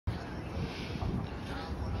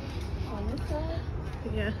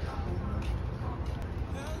Yeah.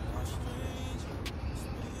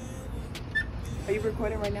 Are you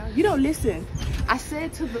recording right now? You don't listen. I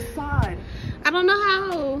said to the side. I don't know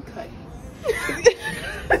how. Cut.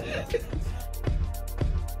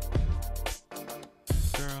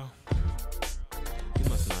 Girl, you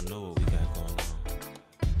must not know what we got going on.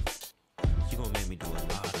 You gonna make me do a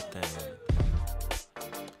lot of things.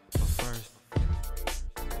 But first,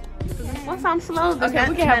 Once I'm slow, then Okay,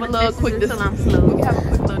 we can have a little quick discussion. I'm discussion. slow. We can have a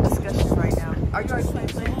quick little discussion right now. Are you already playing?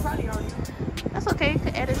 You probably already. That's okay. You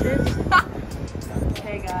can edit this.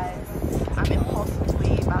 Hey guys, I'm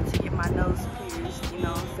impulsively about to get my nose pierced. You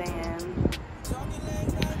know what I'm saying?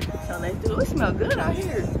 So let's do it. It smells good out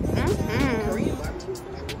here. Korean barbecue.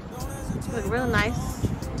 Look real nice.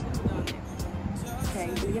 Okay,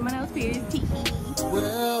 I'm gonna get my nose pierced.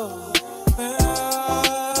 well,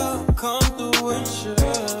 come through and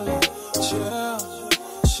chill.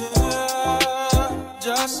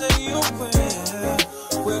 Just say you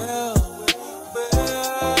will.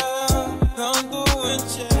 Come through and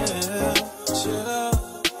chill.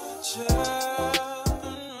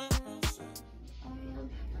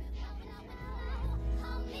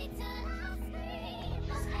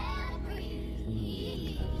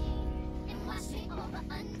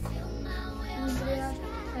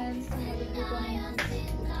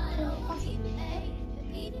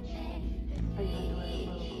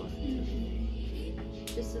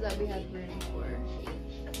 Just so that we have room for.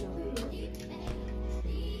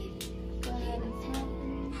 Go ahead and smell.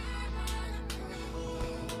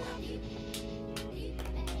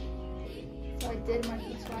 So I did mark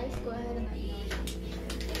you twice. Go ahead and let me know.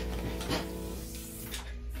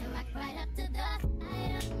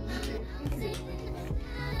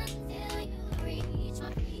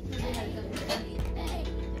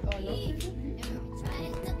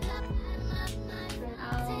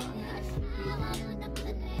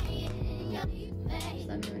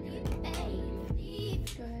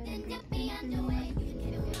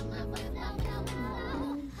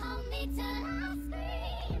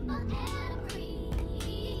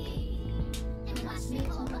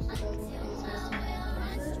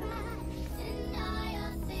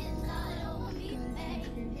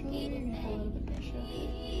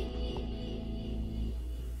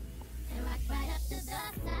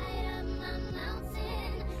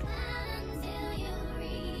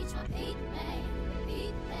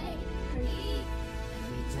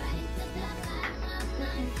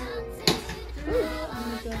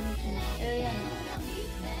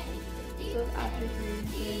 So after 3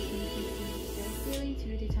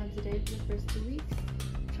 2 to 3 times a day for the first 2 weeks.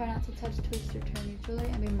 Try not to touch, twist, or turn your jewelry,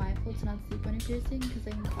 and be mindful to not sleep on your piercing because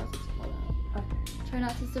they can cause it to fall out. Try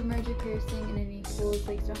not to submerge your piercing in any pools,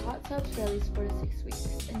 lakes, or hot tubs for at least 4 to 6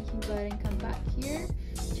 weeks. And you can go ahead and come back here,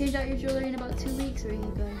 change out your jewelry in about 2 weeks, or you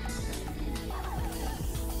can go ahead and change it out.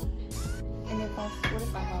 And what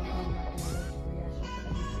if I have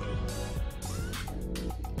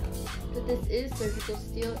But this is surgical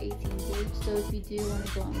steel, 18 gauge, so if you do want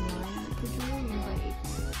to go online with your jewelry, you can buy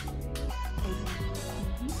 18 gauge.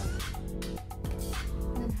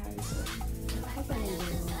 And then how are you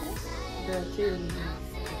feeling? the cheers?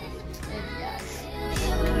 And yes.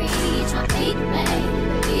 Reach my peak, baby,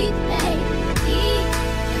 peak, baby,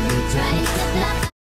 peak.